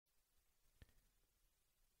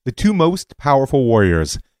The two most powerful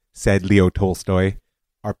warriors, said Leo Tolstoy,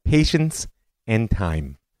 are patience and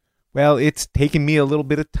time. Well, it's taken me a little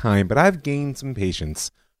bit of time, but I've gained some patience.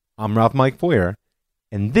 I'm Rav Mike Foyer,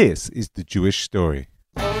 and this is The Jewish Story.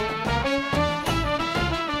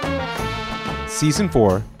 Season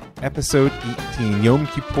 4, Episode 18, Yom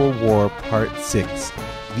Kippur War, Part 6,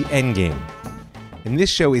 The Endgame. And this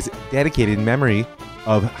show is dedicated in memory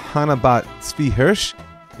of Hannah Bat Tzvi Hirsch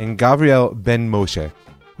and Gabriel Ben Moshe,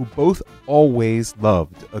 who both always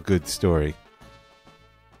loved a good story.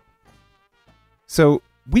 So,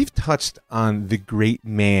 we've touched on the great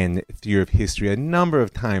man theory of history a number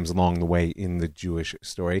of times along the way in the Jewish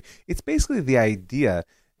story. It's basically the idea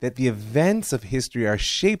that the events of history are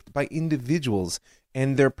shaped by individuals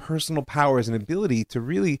and their personal powers and ability to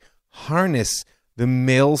really harness the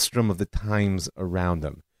maelstrom of the times around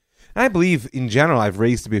them. And I believe, in general, I've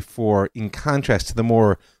raised it before, in contrast to the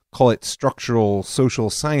more, call it structural social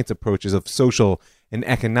science approaches of social and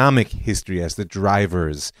economic history as the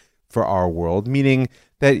drivers for our world, meaning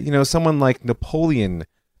that, someone like Napoleon,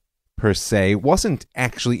 per se, wasn't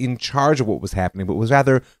actually in charge of what was happening, but was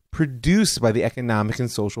rather produced by the economic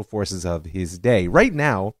and social forces of his day. Right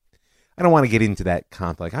now, I don't want to get into that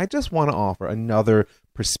conflict. I just want to offer another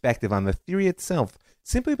perspective on the theory itself,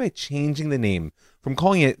 simply by changing the name from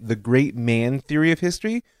calling it the great man theory of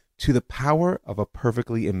history to the power of a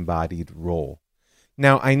perfectly embodied role.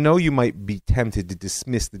 Now, I know you might be tempted to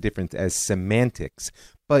dismiss the difference as semantics,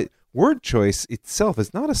 but word choice itself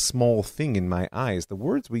is not a small thing in my eyes. The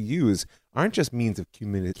words we use aren't just means of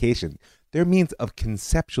communication. They're means of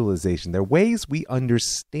conceptualization. They're ways we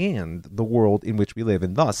understand the world in which we live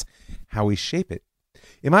and thus how we shape it.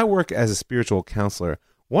 In my work as a spiritual counselor,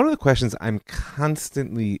 one of the questions I'm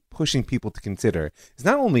constantly pushing people to consider is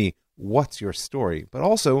not only what's your story, but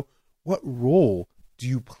also what role do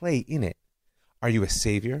you play in it? Are you a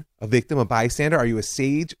savior, a victim, a bystander? Are you a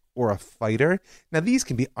sage or a fighter? Now, these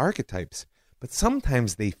can be archetypes, but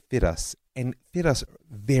sometimes they fit us and fit us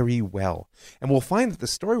very well. And we'll find that the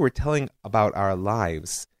story we're telling about our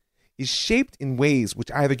lives is shaped in ways which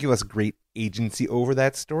either give us great agency over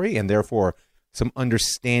that story and therefore some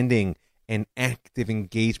understanding and active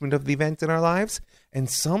engagement of the events in our lives. And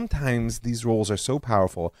sometimes these roles are so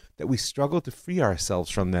powerful that we struggle to free ourselves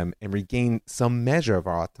from them and regain some measure of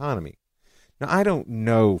our autonomy. Now, I don't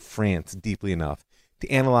know France deeply enough to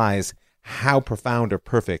analyze how profound or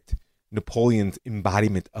perfect Napoleon's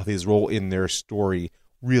embodiment of his role in their story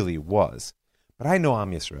really was. But I know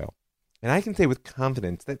Am Yisrael, and I can say with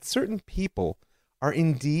confidence that certain people are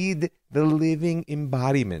indeed the living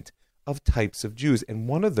embodiment of types of Jews. And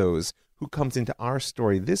one of those who comes into our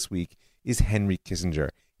story this week is Henry Kissinger.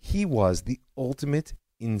 He was the ultimate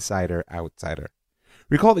insider-outsider.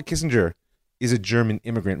 Recall that Kissinger is a German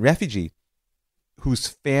immigrant refugee whose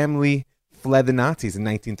family fled the Nazis in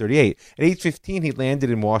 1938. At age 15, he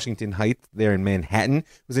landed in Washington Heights, there in Manhattan. It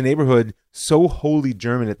was a neighborhood so wholly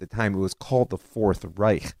German at the time, it was called the Fourth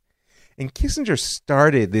Reich. And Kissinger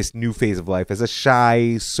started this new phase of life as a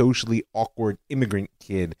shy, socially awkward immigrant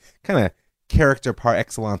kid, kind of character par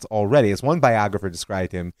excellence already. As one biographer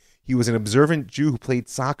described him, he was an observant Jew who played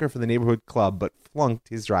soccer for the neighborhood club but flunked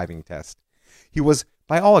his driving test. He was,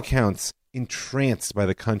 by all accounts, entranced by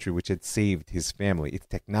the country which had saved his family, its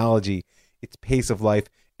technology, its pace of life,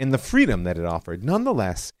 and the freedom that it offered.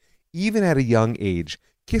 Nonetheless, even at a young age,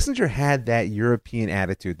 Kissinger had that European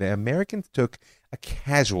attitude that Americans took a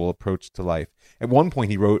casual approach to life. At one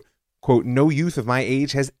point he wrote, quote, "No youth of my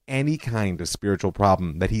age has any kind of spiritual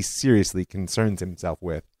problem that he seriously concerns himself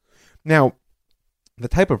with." Now, the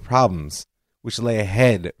type of problems which lay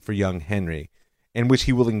ahead for young Henry and which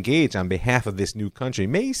he will engage on behalf of this new country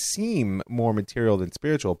may seem more material than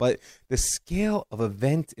spiritual, but the scale of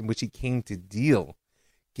events in which he came to deal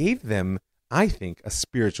gave them, I think, a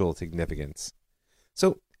spiritual significance.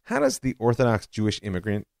 So how does the Orthodox Jewish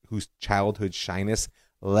immigrant whose childhood shyness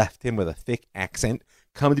left him with a thick accent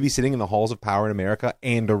come to be sitting in the halls of power in America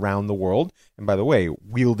and around the world, and by the way,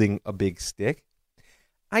 wielding a big stick?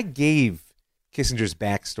 I gave Kissinger's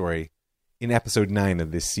backstory in episode 9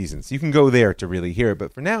 of this season, so you can go there to really hear it.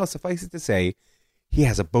 But for now, suffice it to say, he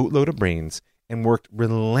has a boatload of brains and worked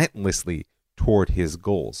relentlessly toward his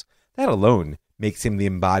goals. That alone makes him the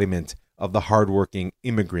embodiment of the hardworking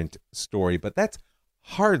immigrant story, but that's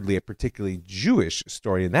hardly a particularly Jewish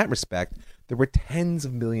story in that respect. There were tens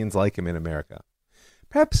of millions like him in America.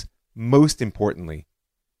 Perhaps most importantly,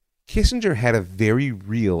 Kissinger had a very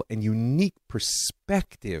real and unique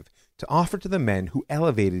perspective to offer to the men who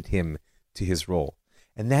elevated him to his role,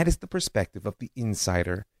 and that is the perspective of the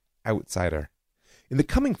insider-outsider. In the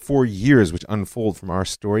coming 4 years which unfold from our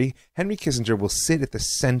story, Henry Kissinger will sit at the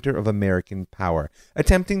center of American power,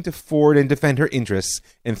 attempting to forward and defend her interests,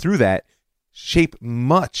 and through that, shape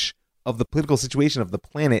much of the political situation of the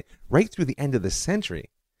planet right through the end of the century.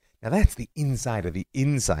 Now that's the inside of the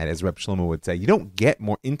inside, as Reb Shlomo would say. You don't get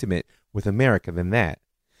more intimate with America than that.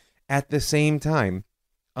 At the same time,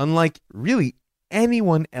 unlike really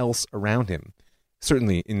anyone else around him,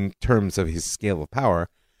 certainly in terms of his scale of power,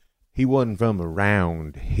 he wasn't from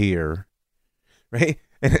around here, right?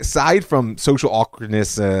 And aside from social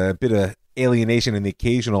awkwardness, a bit of alienation, and the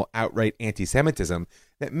occasional outright anti-Semitism,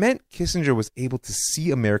 that meant Kissinger was able to see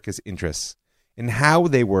America's interests and how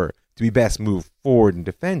they were to be best moved forward and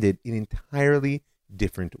defended in entirely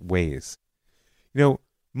different ways.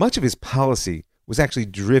 Much of his policy was actually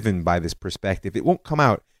driven by this perspective. It won't come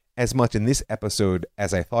out as much in this episode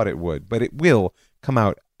as I thought it would, but it will come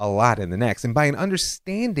out a lot in the next, and by an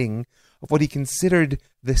understanding of what he considered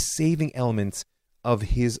the saving elements of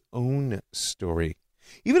his own story.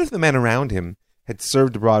 Even if the men around him had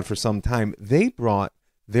served abroad for some time, they brought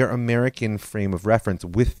their American frame of reference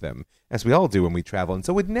with them, as we all do when we travel, and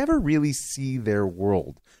so would never really see their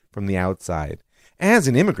world from the outside. As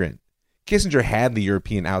an immigrant, Kissinger had the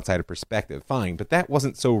European outsider perspective, fine, but that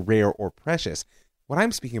wasn't so rare or precious. What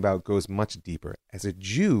I'm speaking about goes much deeper. As a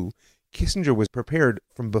Jew, Kissinger was prepared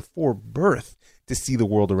from before birth to see the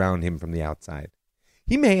world around him from the outside.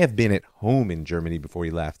 He may have been at home in Germany before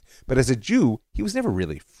he left, but as a Jew, he was never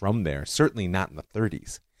really from there, certainly not in the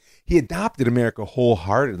 30s. He adopted America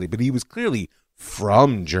wholeheartedly, but he was clearly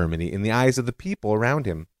from Germany in the eyes of the people around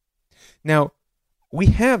him. Now, we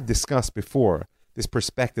have discussed before this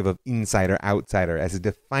perspective of insider-outsider as a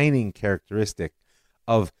defining characteristic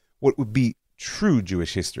of what would be true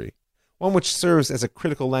Jewish history, one which serves as a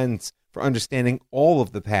critical lens for understanding all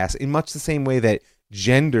of the past in much the same way that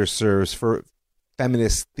gender serves for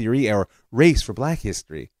feminist theory or race for black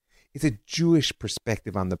history. It's a Jewish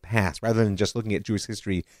perspective on the past rather than just looking at Jewish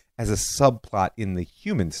history as a subplot in the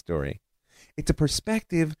human story. It's a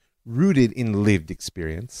perspective rooted in lived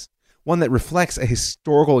experience, one that reflects a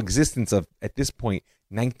historical existence of, at this point,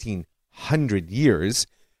 1900 years,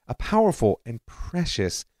 a powerful and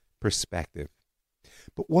precious perspective.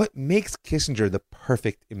 But what makes Kissinger the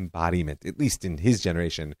perfect embodiment, at least in his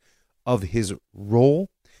generation, of his role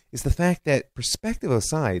is the fact that, perspective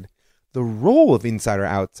aside, the role of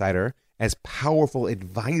insider-outsider as powerful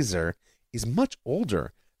advisor is much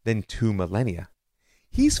older than 2 millennia.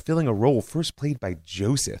 He's filling a role first played by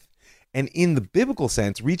Joseph, and in the biblical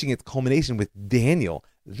sense, reaching its culmination with Daniel.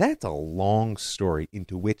 That's a long story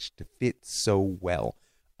into which to fit so well,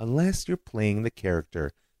 unless you're playing the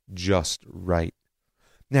character just right.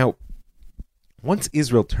 Now, once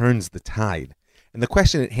Israel turns the tide, and the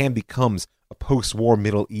question at hand becomes a post-war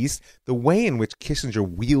Middle East, the way in which Kissinger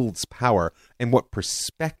wields power and what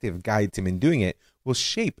perspective guides him in doing it will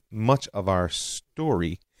shape much of our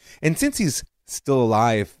story. And since he's still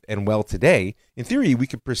alive and well today, in theory, we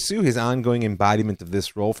could pursue his ongoing embodiment of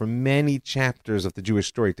this role for many chapters of the Jewish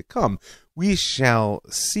story to come. We shall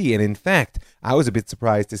see. And in fact, I was a bit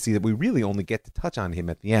surprised to see that we really only get to touch on him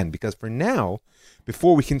at the end, because for now,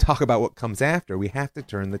 before we can talk about what comes after, we have to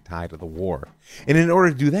turn the tide of the war. And in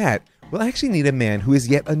order to do that, we'll actually need a man who is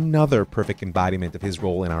yet another perfect embodiment of his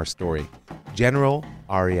role in our story, General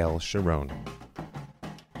Ariel Sharon.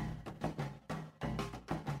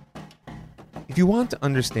 If you want to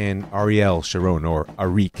understand Ariel Sharon, or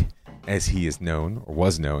Arik, as he is known, or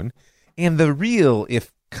was known, and the real,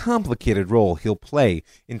 if complicated role he'll play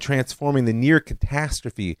in transforming the near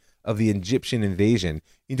catastrophe of the Egyptian invasion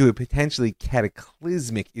into a potentially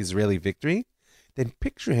cataclysmic Israeli victory, then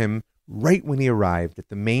picture him right when he arrived at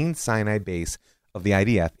the main Sinai base of the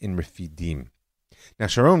IDF in Refidim. Now,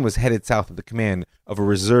 Sharon was headed south of the command of a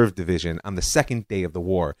reserve division on the second day of the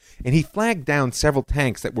war, and he flagged down several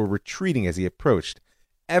tanks that were retreating as he approached.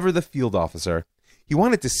 Ever the field officer, he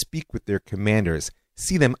wanted to speak with their commanders,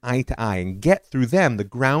 see them eye to eye, and get through them the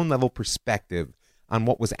ground-level perspective on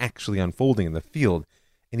what was actually unfolding in the field.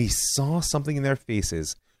 And he saw something in their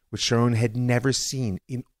faces which Sharon had never seen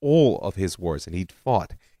in all of his wars, and he'd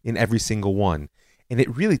fought in every single one. And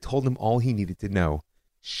it really told him all he needed to know: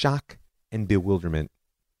 shock and bewilderment.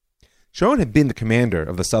 Sharon had been the commander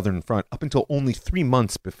of the Southern Front up until only 3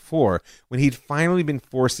 months before, when he'd finally been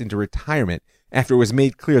forced into retirement after it was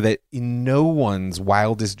made clear that in no one's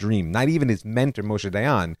wildest dream, not even his mentor Moshe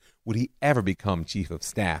Dayan, would he ever become chief of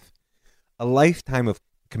staff. A lifetime of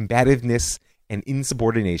combativeness and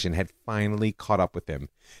insubordination had finally caught up with him,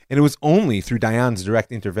 and it was only through Dayan's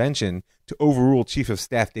direct intervention to overrule Chief of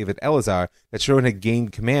Staff David Elazar that Sharon had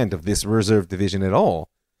gained command of this reserve division at all.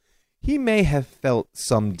 he may have felt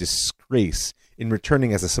some disgrace in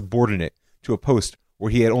returning as a subordinate to a post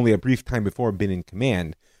where he had only a brief time before been in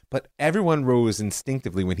command, but everyone rose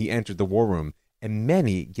instinctively when he entered the war room, and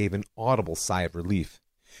many gave an audible sigh of relief.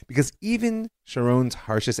 Because even Sharon's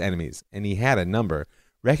harshest enemies, and he had a number,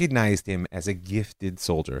 recognized him as a gifted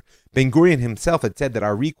soldier. Ben Gurion himself had said that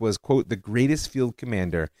Arik was, quote, the greatest field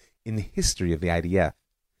commander in the history of the IDF.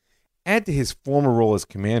 Add to his former role as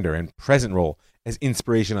commander and present role as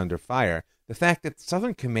inspiration under fire the fact that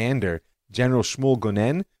Southern Commander General Shmuel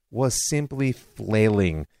Gonen was simply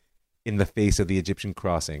flailing in the face of the Egyptian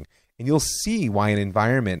crossing. And you'll see why an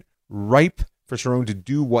environment ripe for Sharon to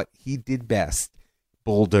do what he did best,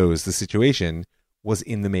 bulldoze the situation, was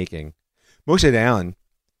in the making. Moshe Dayan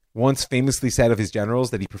once famously said of his generals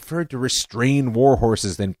that he preferred to restrain war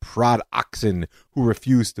horses than prod oxen who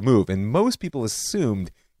refused to move, and most people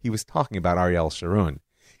assumed he was talking about Ariel Sharon.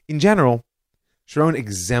 In general, Sharon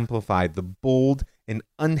exemplified the bold and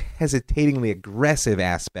unhesitatingly aggressive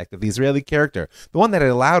aspect of the Israeli character, the one that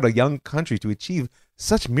had allowed a young country to achieve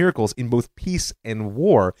such miracles in both peace and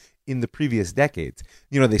war in the previous decades.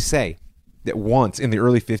 You know, they say that once in the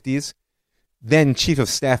early 50s, then Chief of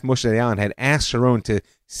Staff Moshe Dayan had asked Sharon to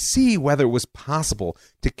see whether it was possible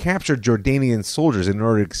to capture Jordanian soldiers in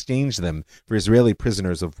order to exchange them for Israeli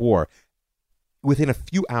prisoners of war. Within a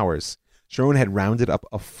few hours, Sharon had rounded up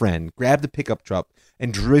a friend, grabbed a pickup truck,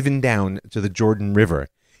 and driven down to the Jordan River.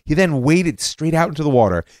 He then waded straight out into the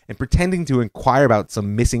water and, pretending to inquire about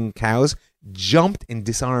some missing cows, jumped and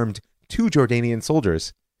disarmed 2 Jordanian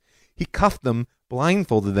soldiers. He cuffed them,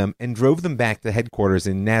 blindfolded them, and drove them back to headquarters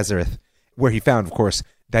in Nazareth, where he found, of course,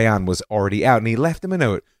 Dayan was already out, and he left him a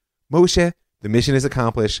note. Moshe, the mission is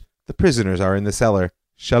accomplished. The prisoners are in the cellar.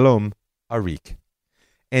 Shalom, Arik.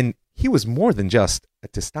 And he was more than just a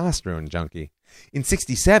testosterone junkie. In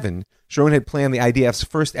 1967, Sharon had planned the IDF's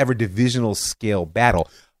first ever divisional scale battle,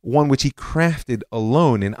 one which he crafted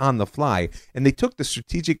alone and on the fly, and they took the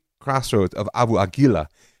strategic crossroads of Abu Agila,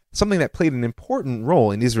 something that played an important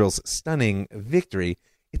role in Israel's stunning victory.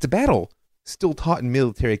 It's a battle still taught in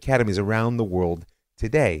military academies around the world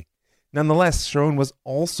today. Nonetheless, Sharon was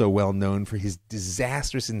also well known for his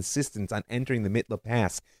disastrous insistence on entering the Mitla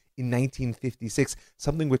Pass in 1956,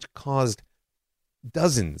 something which caused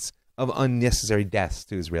dozens of unnecessary deaths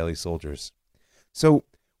to Israeli soldiers. So,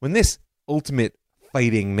 when this ultimate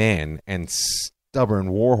fighting man and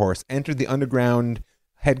stubborn warhorse entered the underground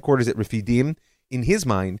headquarters at Refidim, in his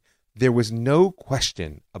mind, there was no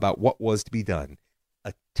question about what was to be done.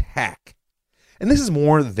 Attack. And this is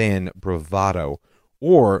more than bravado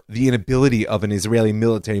or the inability of an Israeli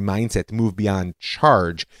military mindset to move beyond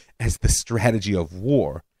charge as the strategy of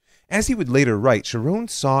war. As he would later write, Sharon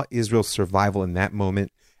saw Israel's survival in that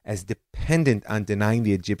moment as dependent on denying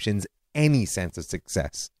the Egyptians any sense of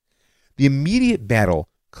success. The immediate battle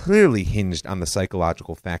clearly hinged on the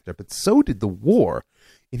psychological factor, but so did the war.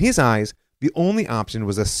 In his eyes, the only option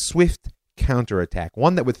was a swift counterattack,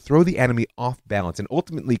 one that would throw the enemy off balance and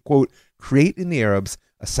ultimately, quote, create in the Arabs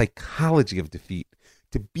a psychology of defeat,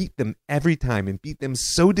 to beat them every time and beat them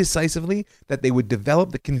so decisively that they would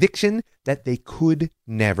develop the conviction that they could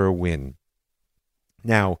never win.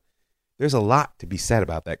 Now, there's a lot to be said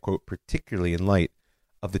about that quote, particularly in light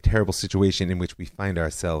of the terrible situation in which we find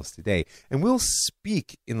ourselves today. And we'll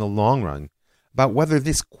speak in the long run about whether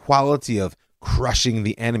this quality of crushing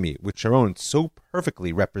the enemy, which Sharon so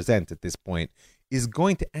perfectly represents at this point, is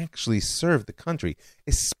going to actually serve the country,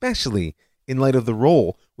 especially in light of the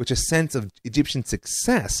role which a sense of Egyptian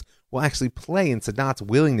success will actually play in Sadat's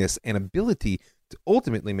willingness and ability to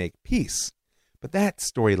ultimately make peace. But that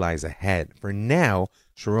story lies ahead. For now,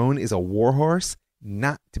 Sharon is a warhorse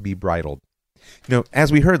not to be bridled. You know,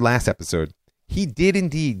 as we heard last episode, he did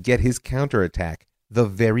indeed get his counterattack the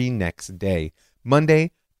very next day,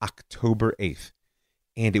 Monday, October 8th.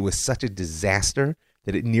 And it was such a disaster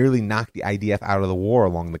that it nearly knocked the IDF out of the war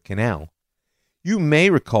along the canal. You may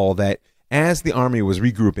recall that as the army was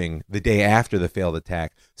regrouping the day after the failed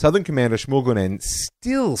attack, Southern Commander Shmuel Gonen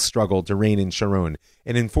still struggled to rein in Sharon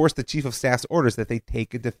and enforce the Chief of Staff's orders that they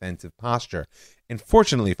take a defensive posture. And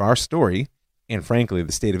fortunately for our story, and frankly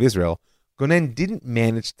the state of Israel, Gonen didn't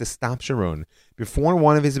manage to stop Sharon before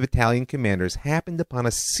one of his battalion commanders happened upon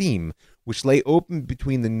a seam which lay open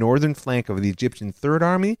between the northern flank of the Egyptian Third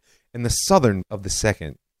Army and the southern of the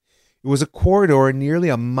Second. It was a corridor nearly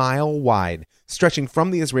a mile wide, stretching from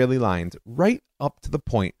the Israeli lines right up to the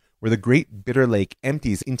point where the Great Bitter Lake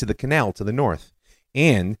empties into the canal to the north,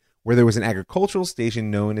 and where there was an agricultural station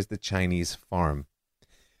known as the Chinese Farm.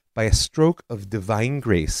 By a stroke of divine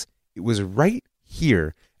grace, it was right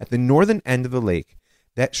here at the northern end of the lake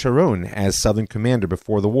that Sharon, as southern commander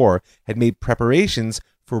before the war, had made preparations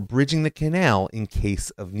for bridging the canal in case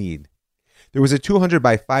of need. There was a 200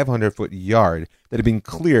 by 500 foot yard that had been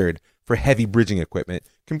cleared for heavy bridging equipment,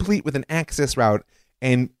 complete with an access route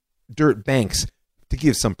and dirt banks to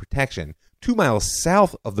give some protection. 2 miles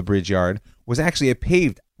south of the bridge yard was actually a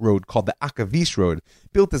paved road called the Akavish Road,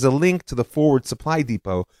 built as a link to the forward supply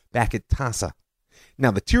depot back at Tasa. Now,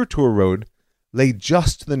 the Tirtur Road lay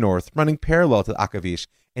just to the north, running parallel to the Akavish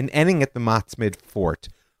and ending at the Matsmid Fort,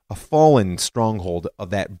 a fallen stronghold of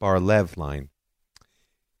that Bar-Lev line.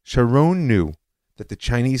 Sharon knew that the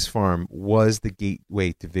Chinese farm was the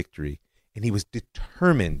gateway to victory, and he was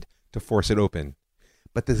determined to force it open.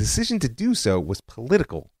 But the decision to do so was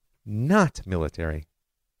political, not military.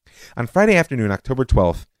 On Friday afternoon, October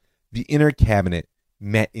 12th, the inner cabinet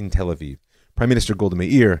met in Tel Aviv. Prime Minister Golda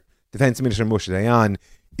Meir, Defense Minister Moshe Dayan,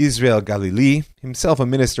 Israel Galili, himself a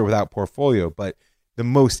minister without portfolio, but the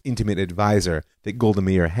most intimate advisor that Golda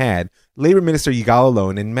Meir had, Labor Minister Yigal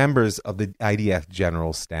Allon, and members of the IDF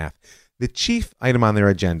General Staff. The chief item on their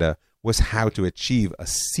agenda was how to achieve a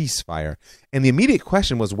ceasefire, and the immediate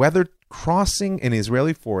question was whether crossing an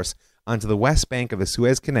Israeli force onto the west bank of the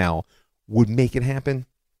Suez Canal would make it happen.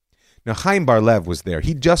 Now, Chaim Bar-Lev was there.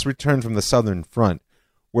 He'd just returned from the Southern Front,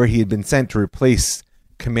 where he had been sent to replace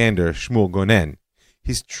Commander Shmuel Gonen.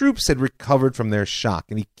 His troops had recovered from their shock,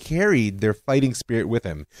 and he carried their fighting spirit with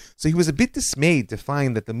him. So he was a bit dismayed to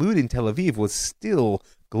find that the mood in Tel Aviv was still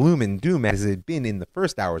gloom and doom as it had been in the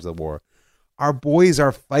first hours of the war. Our boys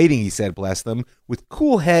are fighting, he said, bless them, with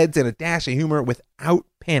cool heads and a dash of humor without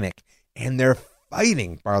panic. And they're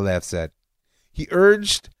fighting, Bar-Lev said. He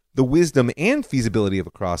urged the wisdom and feasibility of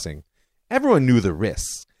a crossing. Everyone knew the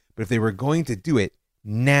risks, but if they were going to do it,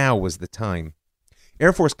 now was the time.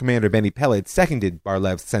 Air Force Commander Benny Peled seconded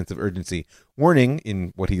Bar-Lev's sense of urgency, warning,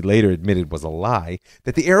 in what he later admitted was a lie,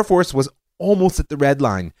 that the Air Force was almost at the red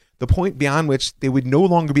line, the point beyond which they would no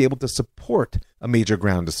longer be able to support a major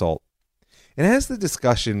ground assault. And as the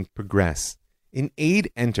discussion progressed, an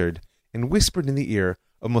aide entered and whispered in the ear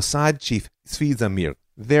of Mossad Chief Zvi Zamir,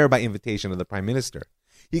 there by invitation of the Prime Minister.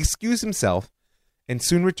 He excused himself and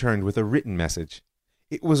soon returned with a written message.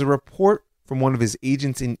 It was a report from one of his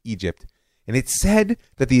agents in Egypt, and it said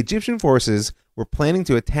that the Egyptian forces were planning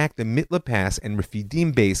to attack the Mitla Pass and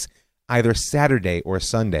Refidim base either Saturday or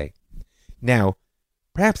Sunday. Now,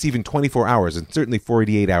 perhaps even 24 hours, and certainly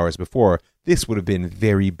 48 hours before, this would have been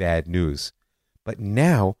very bad news. But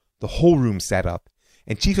now, the whole room sat up,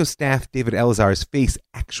 and Chief of Staff David Elazar's face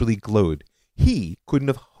actually glowed. He couldn't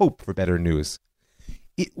have hoped for better news.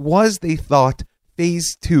 It was, they thought,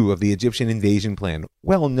 Phase 2 of the Egyptian invasion plan,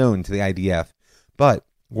 well known to the IDF. But,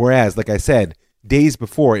 whereas, like I said, days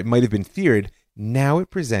before it might have been feared, now it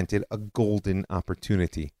presented a golden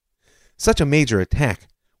opportunity. Such a major attack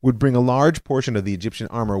would bring a large portion of the Egyptian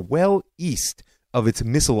armor well east of its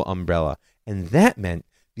missile umbrella, and that meant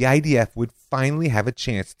the IDF would finally have a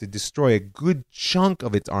chance to destroy a good chunk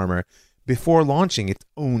of its armor before launching its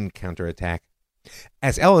own counterattack.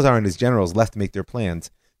 As Elazar and his generals left to make their plans,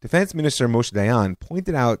 Defense Minister Moshe Dayan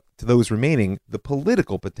pointed out to those remaining the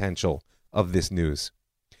political potential of this news.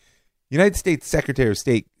 United States Secretary of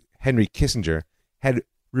State Henry Kissinger had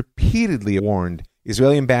repeatedly warned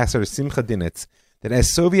Israeli Ambassador Simcha Dinitz that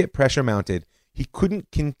as Soviet pressure mounted, he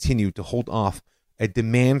couldn't continue to hold off a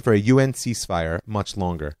demand for a UN ceasefire much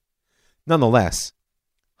longer. Nonetheless,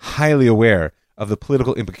 highly aware of the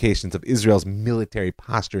political implications of Israel's military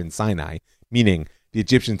posture in Sinai, meaning the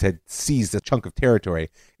Egyptians had seized a chunk of territory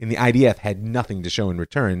and the IDF had nothing to show in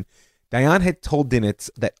return, Dayan had told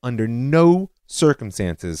Dinitz that under no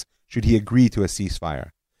circumstances should he agree to a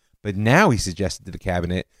ceasefire. But now, he suggested to the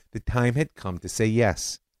cabinet, the time had come to say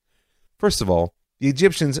yes. First of all, the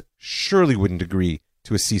Egyptians surely wouldn't agree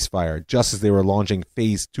to a ceasefire just as they were launching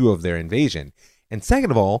Phase 2 of their invasion. And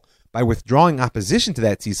second of all, by withdrawing opposition to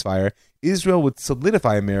that ceasefire, Israel would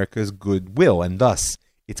solidify America's goodwill and thus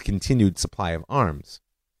its continued supply of arms.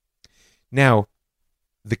 Now,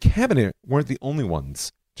 the cabinet weren't the only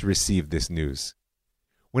ones to receive this news.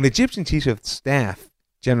 When Egyptian Chief of Staff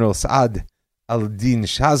General Saad al-Din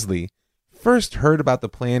Shazli first heard about the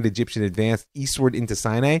planned Egyptian advance eastward into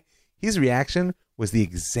Sinai, his reaction was the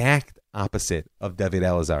exact opposite of David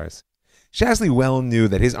Elazar's. Shazli well knew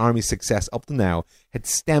that his army's success up to now had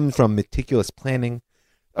stemmed from meticulous planning,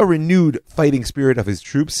 a renewed fighting spirit of his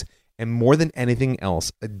troops, and more than anything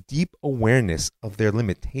else, a deep awareness of their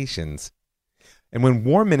limitations. And when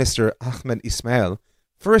War Minister Ahmed Ismail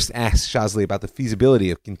first asked Shazli about the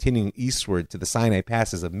feasibility of continuing eastward to the Sinai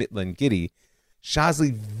passes of Mitla and Gidi,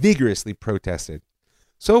 Shazli vigorously protested.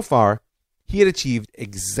 So far, He had achieved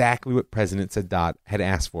exactly what President Sadat had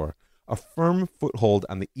asked for, a firm foothold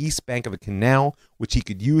on the east bank of the canal, which he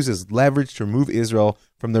could use as leverage to remove Israel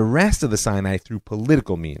from the rest of the Sinai through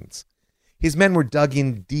political means. His men were dug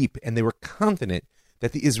in deep, and they were confident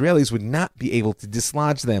that the Israelis would not be able to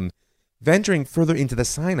dislodge them. Venturing further into the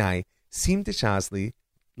Sinai seemed to Shazli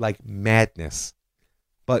like madness.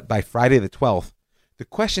 But by Friday the 12th, the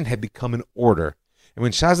question had become an order, and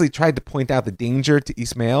when Shazli tried to point out the danger to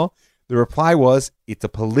Ismail, the reply was, "It's a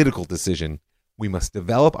political decision. We must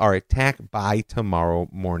develop our attack by tomorrow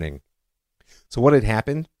morning." So what had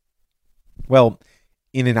happened? Well,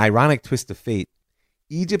 in an ironic twist of fate,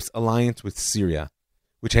 Egypt's alliance with Syria,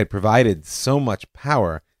 which had provided so much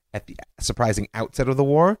power at the surprising outset of the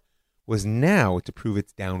war, was now to prove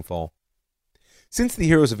its downfall. Since the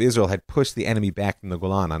heroes of Israel had pushed the enemy back from the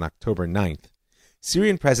Golan on October 9th,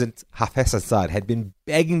 Syrian President Hafez Assad had been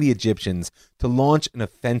begging the Egyptians to launch an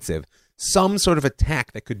offensive, some sort of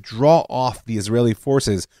attack that could draw off the Israeli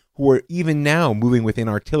forces who were even now moving within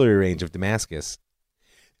artillery range of Damascus.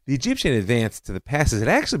 The Egyptian advance to the passes had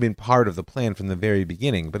actually been part of the plan from the very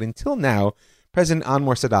beginning, but until now, President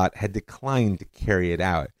Anwar Sadat had declined to carry it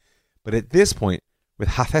out. But at this point, with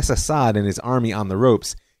Hafez Assad and his army on the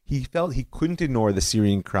ropes, he felt he couldn't ignore the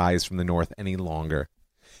Syrian cries from the north any longer.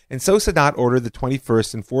 And so Sadat ordered the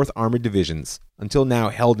 21st and 4th Armored Divisions, until now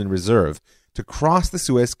held in reserve, to cross the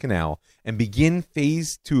Suez Canal and begin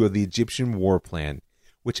Phase 2 of the Egyptian war plan,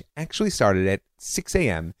 which actually started at 6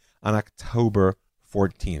 a.m. on October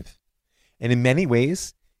 14th. And in many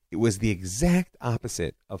ways, it was the exact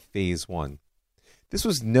opposite of Phase 1. This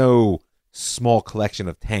was no small collection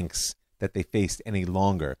of tanks that they faced any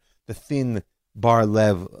longer, the thin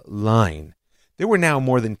Bar-Lev line. There were now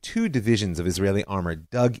more than 2 divisions of Israeli armor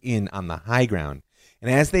dug in on the high ground, and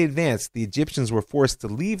as they advanced, the Egyptians were forced to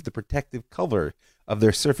leave the protective cover of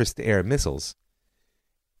their surface-to-air missiles.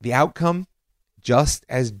 The outcome, just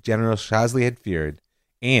as General Shazli had feared,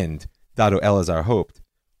 and Dado Elazar hoped,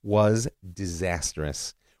 was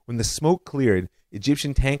disastrous. When the smoke cleared,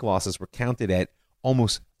 Egyptian tank losses were counted at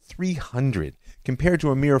almost 300, compared to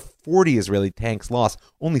a mere 40 Israeli tanks lost,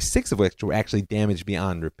 only 6 of which were actually damaged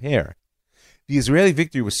beyond repair. The Israeli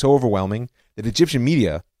victory was so overwhelming that Egyptian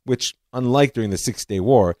media, which, unlike during the Six-Day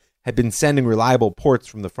War, had been sending reliable reports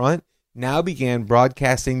from the front, now began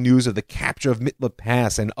broadcasting news of the capture of Mitlab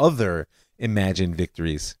Pass and other imagined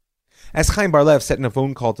victories. As Chaim Bar-Lev said in a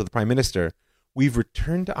phone call to the Prime Minister, "We've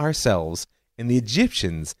returned to ourselves, and the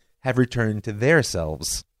Egyptians have returned to their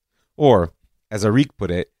selves." Or, as Arik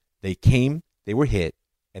put it, they came, they were hit,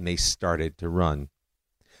 and they started to run.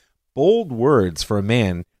 Bold words for a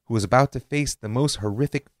man who was about to face the most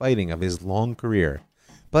horrific fighting of his long career.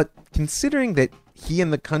 But considering that he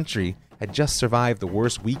and the country had just survived the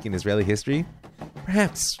worst week in Israeli history,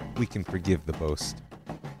 perhaps we can forgive the boast.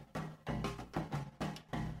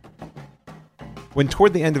 When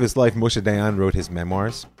toward the end of his life Moshe Dayan wrote his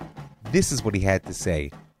memoirs, this is what he had to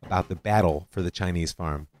say about the battle for the Chinese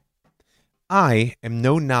farm. "I am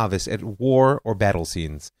no novice at war or battle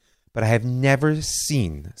scenes, but I have never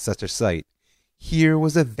seen such a sight. Here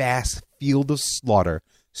was a vast field of slaughter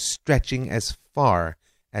stretching as far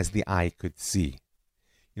as the eye could see."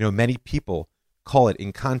 Many people call it,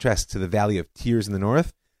 in contrast to the Valley of Tears in the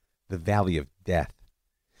north, the Valley of Death.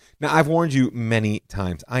 Now, I've warned you many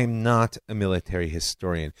times, I am not a military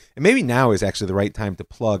historian. And maybe now is actually the right time to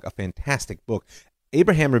plug a fantastic book.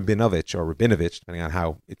 Abraham Rabinovich, or Rabinovich, depending on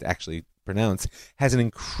how it's actually pronounced, has an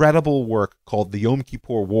incredible work called The Yom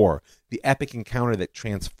Kippur War, the epic encounter that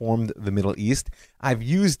transformed the Middle East. I've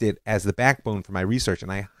used it as the backbone for my research,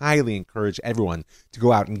 and I highly encourage everyone to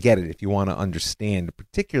go out and get it if you want to understand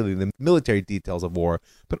particularly the military details of war,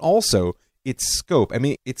 but also its scope. I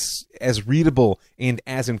mean, it's as readable and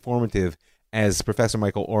as informative as Professor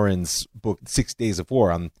Michael Oren's book, 6 Days of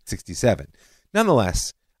War on 67.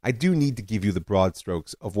 Nonetheless, I do need to give you the broad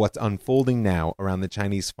strokes of what's unfolding now around the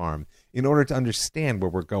Chinese farm in order to understand where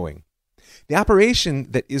we're going. The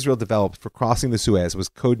operation that Israel developed for crossing the Suez was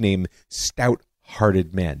codenamed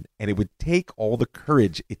Stout-Hearted Men, and it would take all the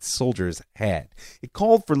courage its soldiers had. It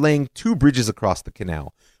called for laying 2 bridges across the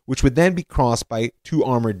canal, which would then be crossed by 2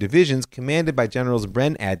 armored divisions commanded by Generals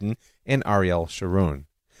Bren Adden and Ariel Sharon.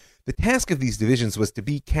 The task of these divisions was to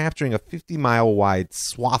be capturing a 50-mile-wide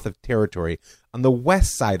swath of territory on the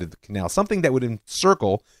west side of the canal, something that would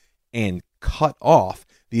encircle and cut off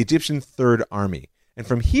the Egyptian Third Army. And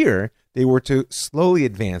from here, they were to slowly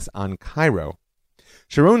advance on Cairo.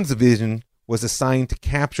 Sharon's division was assigned to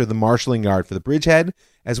capture the marshalling yard for the bridgehead,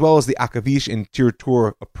 as well as the Akavish and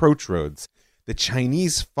Tirtur approach roads, the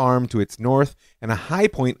Chinese farm to its north, and a high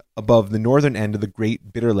point above the northern end of the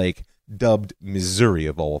Great Bitter Lake dubbed Missouri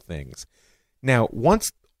of all things. Now,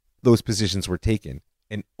 once those positions were taken,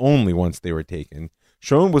 and only once they were taken,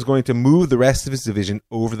 Sharon was going to move the rest of his division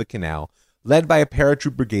over the canal, led by a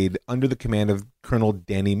paratroop brigade under the command of Colonel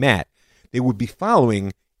Danny Matt. They would be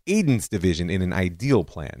following Aiden's division in an ideal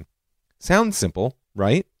plan. Sounds simple,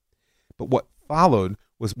 right? But what followed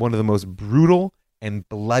was one of the most brutal and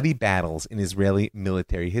bloody battles in Israeli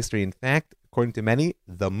military history. In fact, according to many,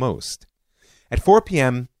 the most. At 4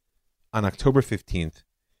 p.m. on October 15th,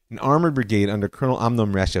 an armored brigade under Colonel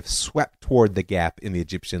Amnon Reshef swept toward the gap in the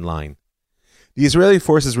Egyptian line. The Israeli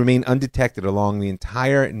forces remained undetected along the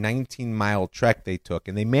entire 19-mile trek they took,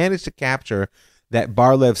 and they managed to capture that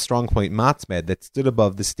Bar-Lev strongpoint Matzmed that stood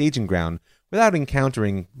above the staging ground without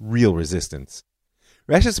encountering real resistance.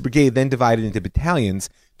 Reshef's brigade then divided into battalions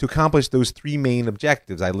to accomplish those three main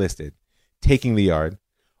objectives I listed: taking the yard,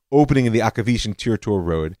 opening the Akavish and Tirtor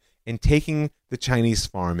Road, and taking the Chinese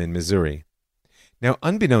farm in Missouri. Now,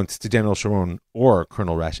 unbeknownst to General Sharon or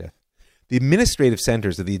Colonel Reshef, the administrative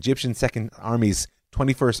centers of the Egyptian Second Army's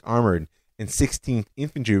 21st Armored and 16th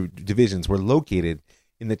Infantry Divisions were located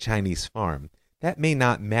in the Chinese farm. That may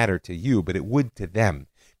not matter to you, but it would to them,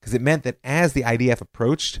 because it meant that as the IDF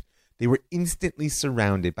approached, they were instantly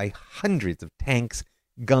surrounded by hundreds of tanks,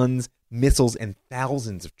 guns, missiles, and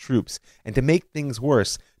thousands of troops. And to make things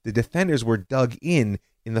worse, the defenders were dug in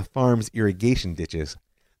the farm's irrigation ditches.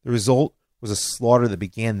 The result was a slaughter that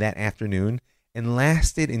began that afternoon and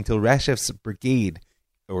lasted until Reshef's brigade,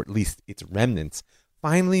 or at least its remnants,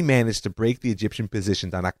 finally managed to break the Egyptian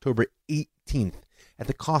positions on October 18th at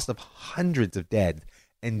the cost of hundreds of dead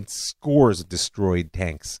and scores of destroyed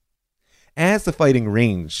tanks. As the fighting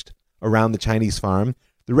ranged around the Chinese farm,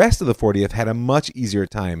 the rest of the 40th had a much easier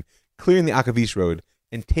time clearing the Akavish Road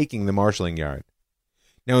and taking the marshalling yard.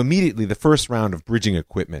 Now, immediately, the first round of bridging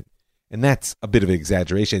equipment, and that's a bit of an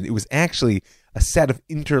exaggeration, it was actually a set of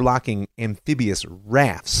interlocking amphibious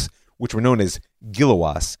rafts, which were known as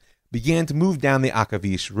gilawas, began to move down the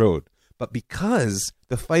Akavish Road. But because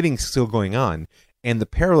the fighting's still going on, and the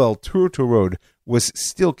parallel Tirtor Road was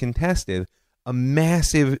still contested, a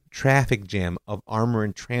massive traffic jam of armor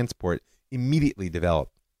and transport immediately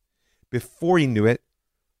developed. Before you knew it,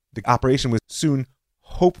 the operation was soon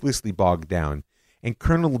hopelessly bogged down, and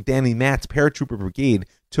Colonel Danny Matt's paratrooper brigade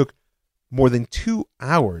took more than 2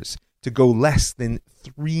 hours to go less than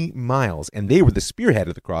 3 miles, and they were the spearhead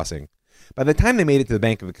of the crossing. By the time they made it to the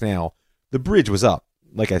bank of the canal, the bridge was up.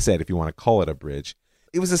 Like I said, if you want to call it a bridge.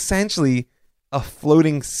 It was essentially a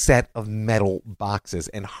floating set of metal boxes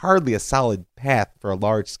and hardly a solid path for a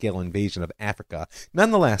large-scale invasion of Africa.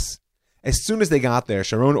 Nonetheless, as soon as they got there,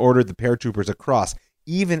 Sharon ordered the paratroopers across,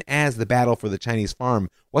 even as the battle for the Chinese farm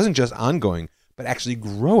wasn't just ongoing, but actually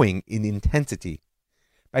growing in intensity.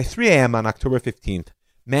 By 3 a.m. on October 15th,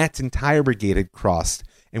 Matt's entire brigade had crossed,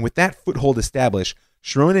 and with that foothold established,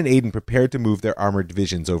 Sharon and Aiden prepared to move their armored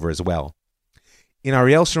divisions over as well. In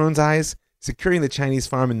Ariel Sharon's eyes, securing the Chinese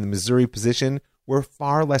farm in the Missouri position were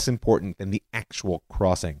far less important than the actual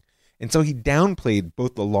crossing, and so he downplayed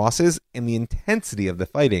both the losses and the intensity of the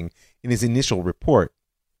fighting in his initial report.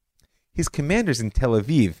 His commanders in Tel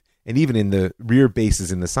Aviv, and even in the rear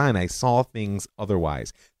bases in the Sinai, saw things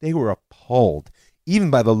otherwise. They were appalled, even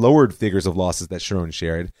by the lowered figures of losses that Sharon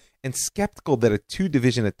shared, and skeptical that a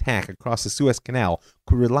 2-division attack across the Suez Canal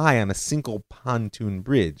could rely on a single pontoon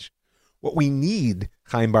bridge. What we need,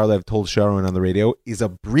 Chaim Bar-Lev told Sharon on the radio, is a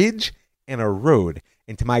bridge and a road,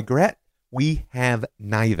 and to my regret, we have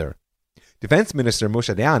neither. Defense Minister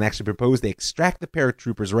Moshe Dayan actually proposed they extract the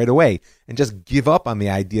paratroopers right away and just give up on the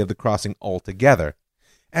idea of the crossing altogether.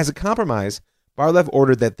 As a compromise, Bar-Lev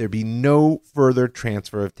ordered that there be no further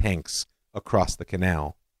transfer of tanks across the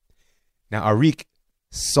canal. Now, Arik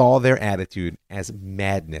saw their attitude as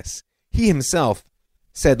madness. He himself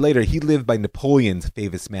said later he lived by Napoleon's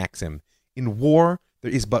famous maxim: in war,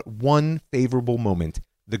 there is but one favorable moment.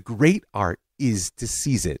 The great art is to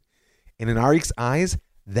seize it. And in Arik's eyes,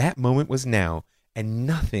 that moment was now, and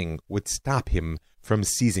nothing would stop him from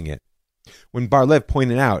seizing it. When Bar-Lev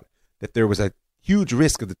pointed out that there was a huge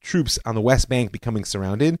risk of the troops on the West Bank becoming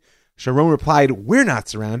surrounded, Sharon replied, "We're not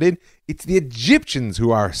surrounded. It's the Egyptians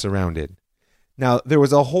who are surrounded." Now, there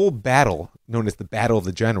was a whole battle, known as the Battle of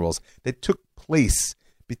the Generals, that took place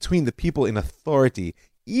between the people in authority,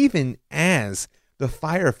 even as the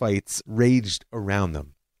firefights raged around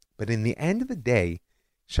them. But in the end of the day,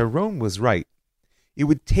 Sharon was right. It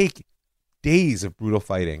would take days of brutal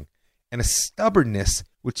fighting and a stubbornness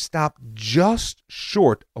which stopped just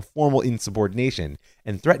short of formal insubordination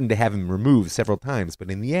and threatened to have him removed several times. But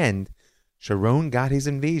in the end, Sharon got his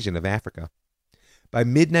invasion of Africa. By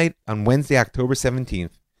midnight on Wednesday, October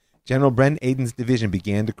 17th, General Bren Aiden's division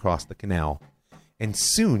began to cross the canal. And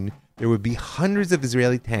soon, there would be hundreds of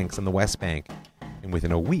Israeli tanks on the West Bank. And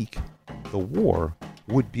within a week, the war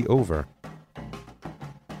would be over.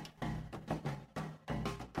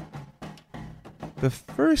 The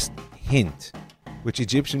first hint which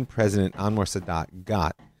Egyptian President Anwar Sadat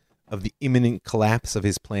got of the imminent collapse of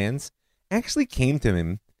his plans actually came to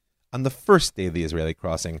him on the first day of the Israeli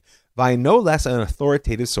crossing by no less an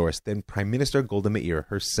authoritative source than Prime Minister Golda Meir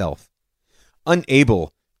herself.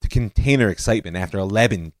 Unable to contain her excitement after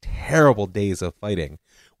 11 terrible days of fighting,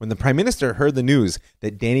 when the Prime Minister heard the news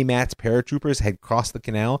that Danny Matt's paratroopers had crossed the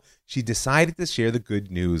canal, she decided to share the good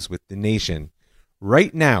news with the nation.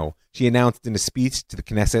 Right now, she announced in a speech to the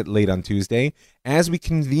Knesset late on Tuesday, as we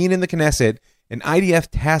convene in the Knesset, an IDF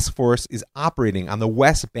task force is operating on the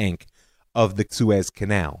west bank of the Suez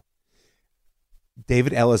Canal.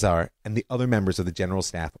 David Elazar and the other members of the general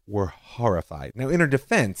staff were horrified. Now, in her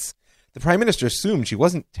defense, the Prime Minister assumed she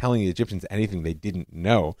wasn't telling the Egyptians anything they didn't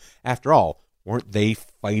know. After all, weren't they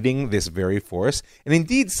fighting this very force? And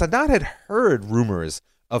indeed, Sadat had heard rumors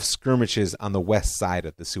of skirmishes on the west side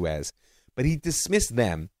of the Suez, but he dismissed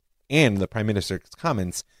them and the Prime Minister's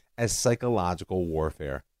comments as psychological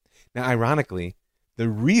warfare. Now, ironically, the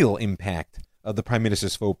real impact of the Prime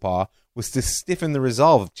Minister's faux pas was to stiffen the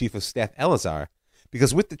resolve of Chief of Staff Elazar,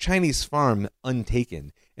 because with the Chinese farm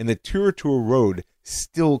untaken and the Tur road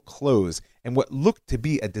still closed and what looked to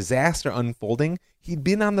be a disaster unfolding, he'd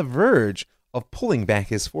been on the verge of pulling back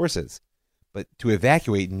his forces. But to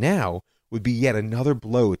evacuate now would be yet another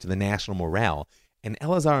blow to the national morale, and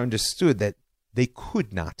Elazar understood that they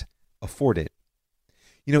could not afford it.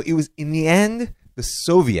 You know, it was in the end the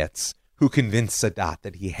Soviets who convinced Sadat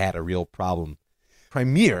that he had a real problem.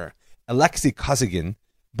 Premier Alexei Kosygin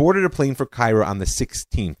boarded a plane for Cairo on the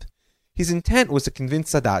 16th. His intent was to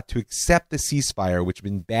convince Sadat to accept the ceasefire which had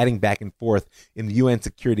been batting back and forth in the UN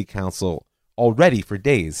Security Council already for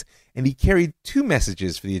days, and he carried two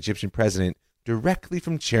messages for the Egyptian president directly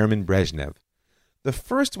from Chairman Brezhnev. The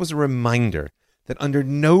first was a reminder that under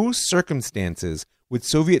no circumstances would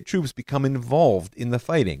Soviet troops become involved in the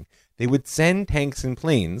fighting. They would send tanks and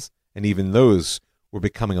planes, and even those were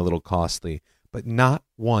becoming a little costly, but not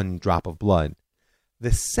one drop of blood.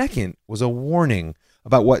 The second was a warning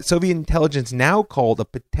about what Soviet intelligence now called a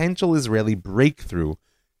potential Israeli breakthrough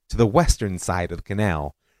to the western side of the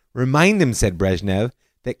canal. Remind them, said Brezhnev,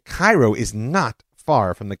 that Cairo is not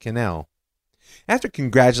far from the canal. After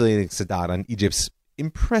congratulating Sadat on Egypt's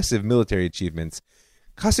impressive military achievements,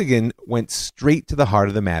 Kosygin went straight to the heart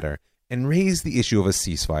of the matter and raised the issue of a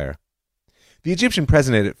ceasefire. The Egyptian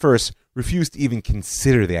president at first refused to even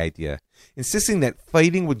consider the idea, insisting that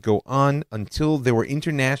fighting would go on until there were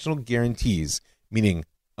international guarantees, meaning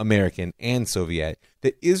American and Soviet,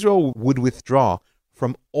 that Israel would withdraw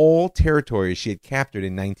from all territories she had captured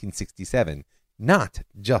in 1967, not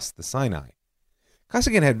just the Sinai.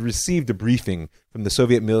 Kosygin had received a briefing from the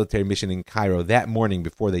Soviet military mission in Cairo that morning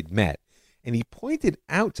before they'd met, and he pointed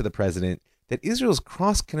out to the president that Israel's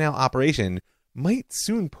cross-canal operation might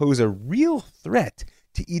soon pose a real threat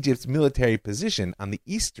to Egypt's military position on the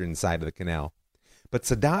eastern side of the canal. But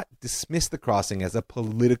Sadat dismissed the crossing as a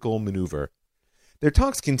political maneuver. Their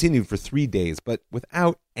talks continued for 3 days, but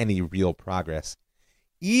without any real progress.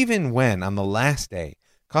 Even when, on the last day,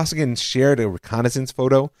 Kosygin shared a reconnaissance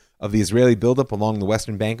photo of the Israeli buildup along the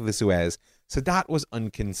western bank of the Suez, Sadat was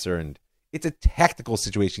unconcerned. It's a tactical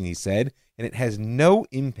situation, he said, and it has no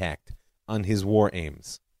impact on his war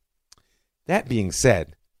aims. That being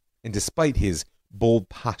said, and despite his bold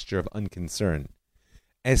posture of unconcern,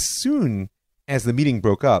 as soon as the meeting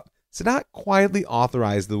broke up, Sadat quietly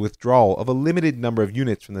authorized the withdrawal of a limited number of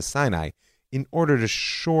units from the Sinai in order to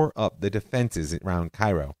shore up the defenses around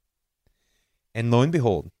Cairo. And lo and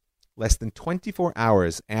behold, less than 24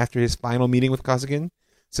 hours after his final meeting with Kosygin,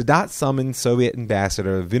 Sadat summoned Soviet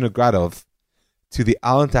Ambassador Vinogradov to the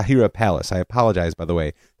Al-Tahira Palace. I apologize, by the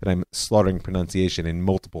way, that I'm slaughtering pronunciation in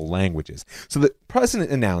multiple languages. So the president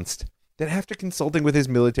announced that after consulting with his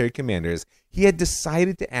military commanders, he had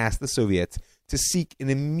decided to ask the Soviets to seek an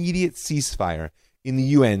immediate ceasefire in the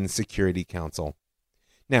UN Security Council.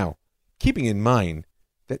 Now, keeping in mind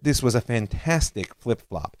that this was a fantastic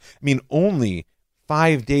flip-flop. I mean, only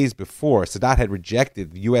 5 days before, Sadat had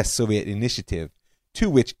rejected the U.S.-Soviet initiative to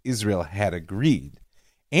which Israel had agreed.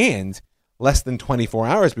 And less than 24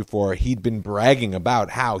 hours before, he'd been bragging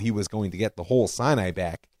about how he was going to get the whole Sinai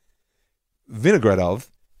back. Vinogradov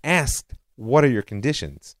asked, "What are your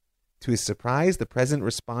conditions?" To his surprise, the president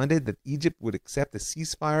responded that Egypt would accept a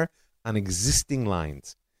ceasefire on existing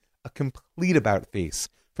lines. A complete about-face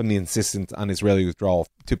from the insistence on Israeli withdrawal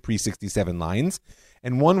to pre-67 lines,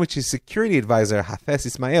 and one which his security advisor Hafez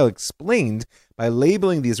Ismail explained by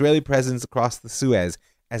labeling the Israeli presence across the Suez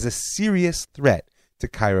as a serious threat to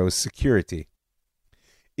Cairo's security.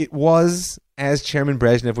 It was, as Chairman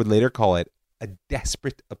Brezhnev would later call it, a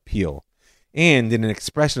desperate appeal, and in an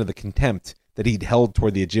expression of the contempt that he'd held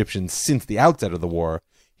toward the Egyptians since the outset of the war,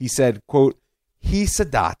 he said, quote, he,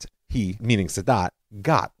 meaning Sadat,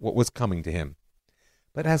 got what was coming to him.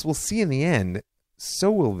 But as we'll see in the end,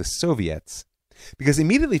 so will the Soviets. Because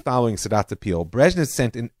immediately following Sadat's appeal, Brezhnev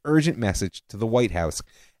sent an urgent message to the White House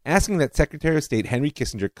asking that Secretary of State Henry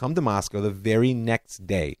Kissinger come to Moscow the very next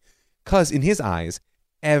day, because in his eyes,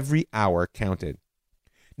 every hour counted.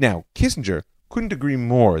 Now, Kissinger couldn't agree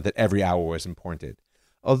more that every hour was important,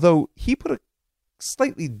 although he put a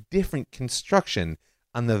slightly different construction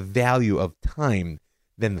on the value of time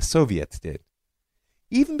than the Soviets did.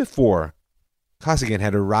 Even before Kosygin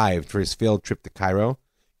had arrived for his failed trip to Cairo,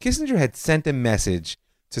 Kissinger had sent a message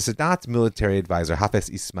to Sadat's military advisor,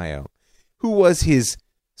 Hafez Ismail, who was his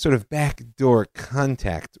sort of backdoor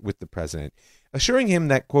contact with the president, assuring him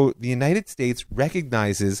that, quote, the United States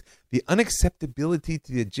recognizes the unacceptability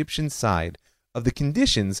to the Egyptian side of the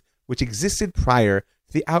conditions which existed prior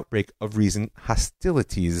to the outbreak of recent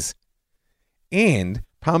hostilities, and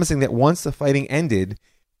promising that once the fighting ended,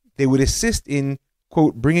 they would assist in,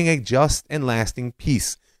 quote, bringing a just and lasting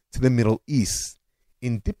peace to the Middle East.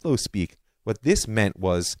 In Diplo speak, what this meant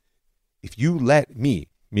was, if you let me,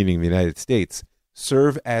 meaning the United States,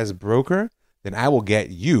 serve as broker, then I will get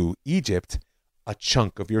you, Egypt, a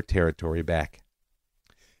chunk of your territory back.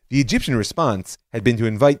 The Egyptian response had been to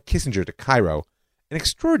invite Kissinger to Cairo, an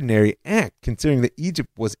extraordinary act considering that Egypt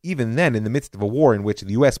was even then in the midst of a war in which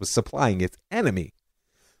the U.S. was supplying its enemy.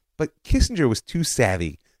 But Kissinger was too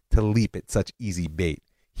savvy to leap at such easy bait.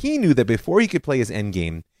 He knew that before he could play his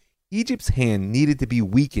endgame, Egypt's hand needed to be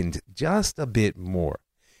weakened just a bit more.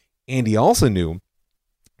 And he also knew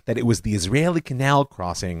that it was the Israeli canal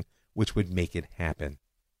crossing which would make it happen.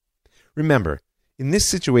 Remember, in this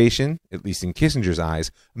situation, at least in Kissinger's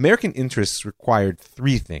eyes, American interests required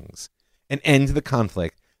three things: an end to the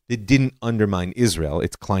conflict that didn't undermine Israel,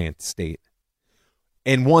 its client state,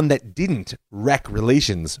 and one that didn't wreck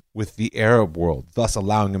relations with the Arab world, thus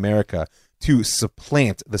allowing America to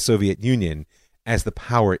supplant the Soviet Union as the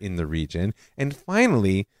power in the region, and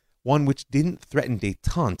finally, one which didn't threaten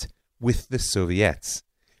détente with the Soviets.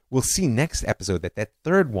 We'll see next episode that that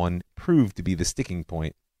third one proved to be the sticking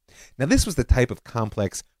point. Now, this was the type of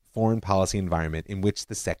complex foreign policy environment in which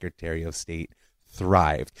the Secretary of State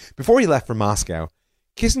thrived. Before he left for Moscow,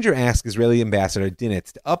 Kissinger asked Israeli Ambassador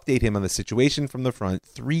Dinitz to update him on the situation from the front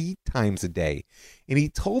 3 times a day, and he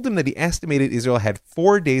told him that he estimated Israel had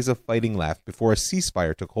 4 days of fighting left before a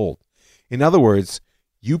ceasefire took hold. In other words,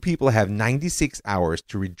 you people have 96 hours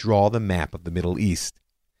to redraw the map of the Middle East.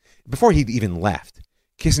 Before he'd even left,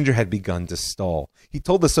 Kissinger had begun to stall. He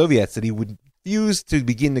told the Soviets that he would refuse to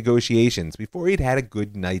begin negotiations before he'd had a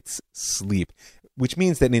good night's sleep, which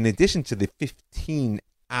means that in addition to the 15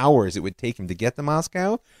 hours it would take him to get to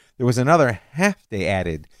Moscow, there was another half day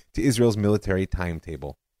added to Israel's military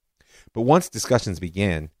timetable. But once discussions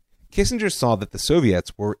began, Kissinger saw that the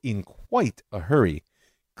Soviets were in quite a hurry.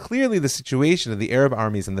 Clearly, the situation of the Arab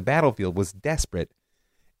armies on the battlefield was desperate,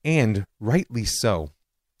 and rightly so.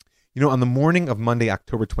 You know, on the morning of Monday,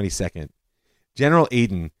 October 22nd, General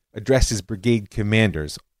Aden addressed his brigade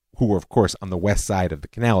commanders, who were, of course, on the west side of the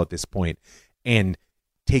canal at this point, and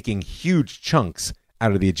taking huge chunks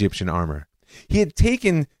out of the Egyptian armor. He had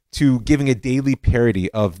taken to giving a daily parody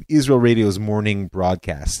of Israel Radio's morning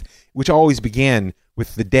broadcasts, which always began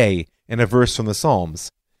with the day and a verse from the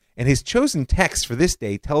Psalms. And his chosen text for this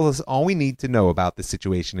day tells us all we need to know about the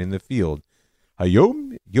situation in the field.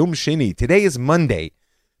 Hayom Yom Sheni. Today is Monday,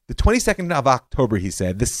 the 22nd of October, he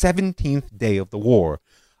said, the 17th day of the war.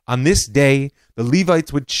 On this day, the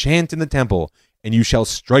Levites would chant in the temple, and you shall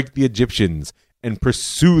strike the Egyptians and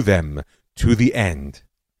pursue them to the end.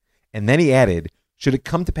 And then he added, should it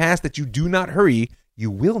come to pass that you do not hurry,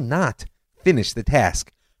 you will not finish the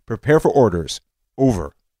task. Prepare for orders.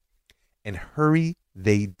 Over. And hurry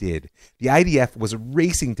they did. The IDF was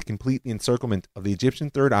racing to complete the encirclement of the Egyptian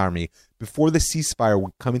Third Army before the ceasefire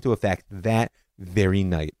would come into effect that very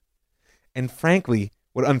night. And frankly,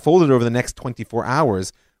 what unfolded over the next 24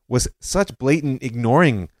 hours was such blatant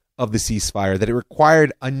ignoring of the ceasefire that it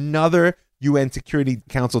required another UN Security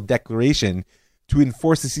Council declaration to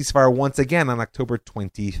enforce the ceasefire once again on October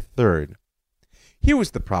 23rd. Here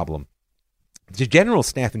was the problem. The General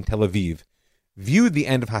Staff in Tel Aviv viewed the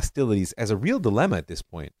end of hostilities as a real dilemma at this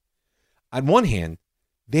point. On one hand,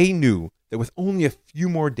 they knew that with only a few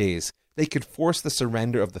more days, they could force the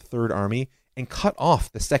surrender of the Third Army and cut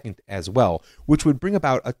off the second as well, which would bring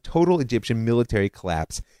about a total Egyptian military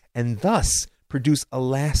collapse and thus produce a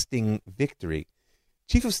lasting victory.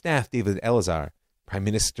 Chief of Staff David Elazar, Prime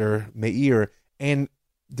Minister Meir, and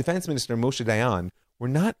Defense Minister Moshe Dayan were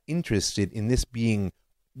not interested in this being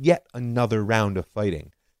yet another round of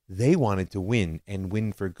fighting. They wanted to win and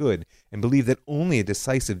win for good, and believed that only a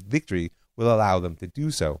decisive victory will allow them to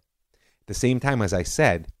do so. At the same time, as I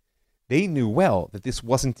said, they knew well that this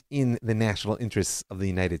wasn't in the national interests of the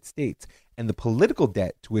United States, and the political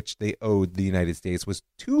debt to which they owed the United States was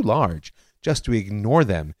too large just to ignore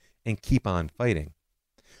them and keep on fighting.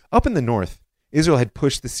 Up in the north, Israel had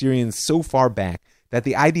pushed the Syrians so far back that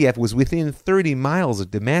the IDF was within 30 miles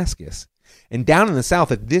of Damascus. And down in the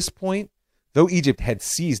south at this point, though Egypt had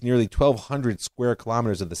seized nearly 1,200 square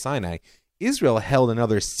kilometers of the Sinai, Israel held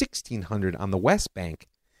another 1,600 on the West Bank,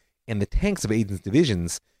 and the tanks of Aden's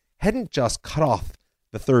divisions hadn't just cut off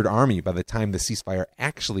the Third Army by the time the ceasefire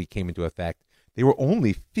actually came into effect. They were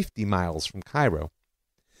only 50 miles from Cairo.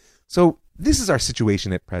 So this is our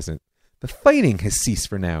situation at present. The fighting has ceased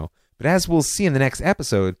for now, but as we'll see in the next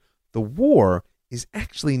episode, the war is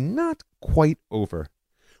actually not quite over.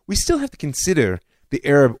 We still have to consider the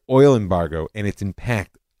Arab oil embargo and its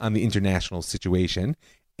impact on the international situation,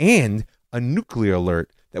 and a nuclear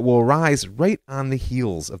alert that will arise right on the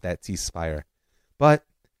heels of that ceasefire. But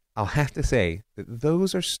I'll have to say that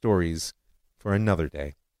those are stories for another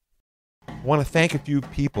day. I want to thank a few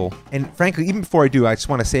people, and frankly, even before I do, I just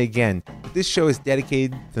want to say again that this show is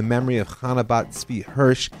dedicated to the memory of Chana Bat Tzvi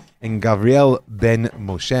Hirsch and Gavriel Ben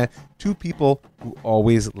Moshe, two people who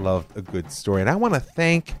always loved a good story. And I want to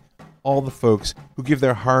thank all the folks who give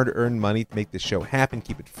their hard-earned money to make this show happen,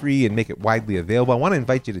 keep it free, and make it widely available. I want to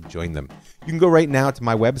invite you to join them. You can go right now to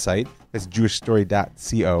my website, that's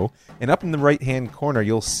jewishstory.co, and up in the right-hand corner,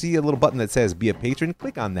 you'll see a little button that says Be a Patron.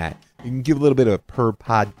 Click on that. You can give a little bit of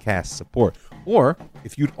per-podcast support. Or,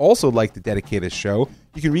 if you'd also like to dedicate a show,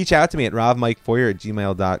 you can reach out to me at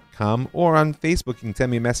ravmikefoyer@gmail.com, or on Facebook, you can send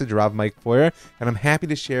me a message, Rav Mike Foyer, and I'm happy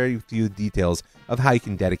to share with you details of how you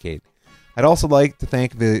can dedicate. I'd also like to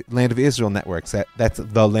thank the Land of Israel networks, that's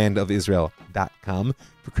thelandofisrael.com,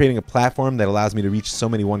 for creating a platform that allows me to reach so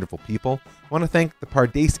many wonderful people. I want to thank the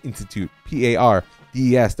Pardes Institute, pardes.org.il,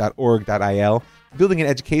 for building an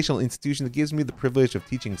educational institution that gives me the privilege of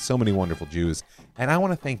teaching so many wonderful Jews. And I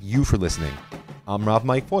want to thank you for listening. I'm Rav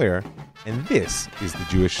Mike Foyer, and this is The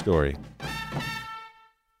Jewish Story.